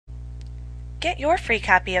Get your free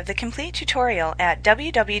copy of the complete tutorial at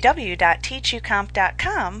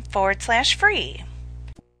www.teachucomp.com/free.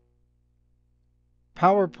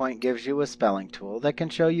 PowerPoint gives you a spelling tool that can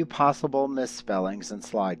show you possible misspellings in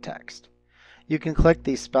slide text. You can click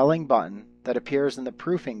the spelling button that appears in the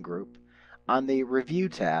proofing group on the Review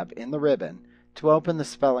tab in the ribbon to open the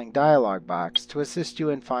spelling dialog box to assist you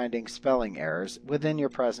in finding spelling errors within your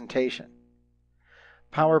presentation.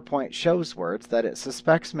 PowerPoint shows words that it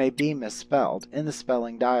suspects may be misspelled in the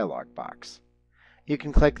spelling dialog box. You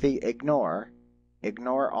can click the Ignore,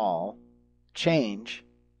 Ignore All, Change,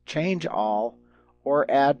 Change All, or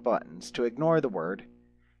Add buttons to ignore the word,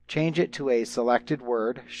 change it to a selected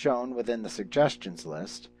word shown within the suggestions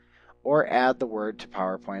list, or add the word to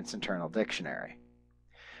PowerPoint's internal dictionary.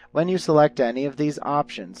 When you select any of these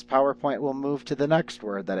options, PowerPoint will move to the next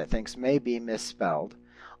word that it thinks may be misspelled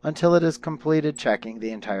until it has completed checking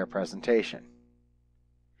the entire presentation.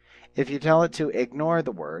 If you tell it to ignore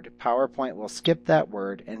the word, PowerPoint will skip that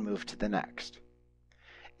word and move to the next.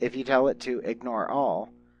 If you tell it to ignore all,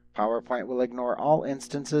 PowerPoint will ignore all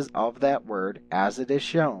instances of that word as it is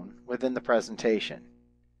shown within the presentation.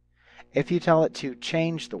 If you tell it to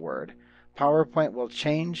change the word, PowerPoint will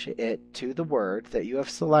change it to the word that you have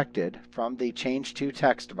selected from the Change To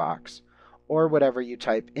text box or whatever you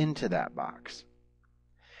type into that box.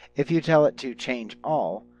 If you tell it to change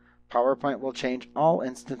all, PowerPoint will change all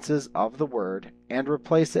instances of the word and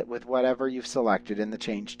replace it with whatever you've selected in the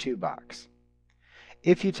Change To box.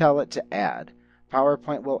 If you tell it to add,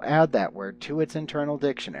 PowerPoint will add that word to its internal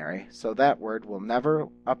dictionary, so that word will never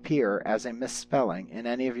appear as a misspelling in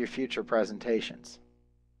any of your future presentations.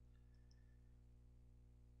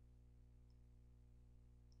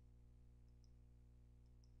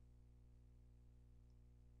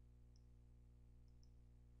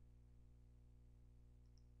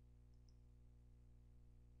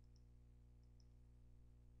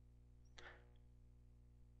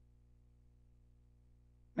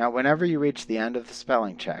 Now, whenever you reach the end of the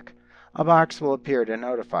spelling check, a box will appear to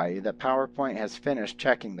notify you that PowerPoint has finished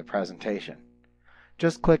checking the presentation.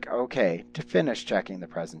 Just click OK to finish checking the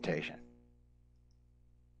presentation.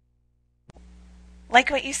 Like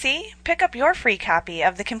what you see? Pick up your free copy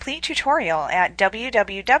of the complete tutorial at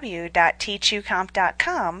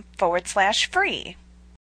www.teachucomp.com/free.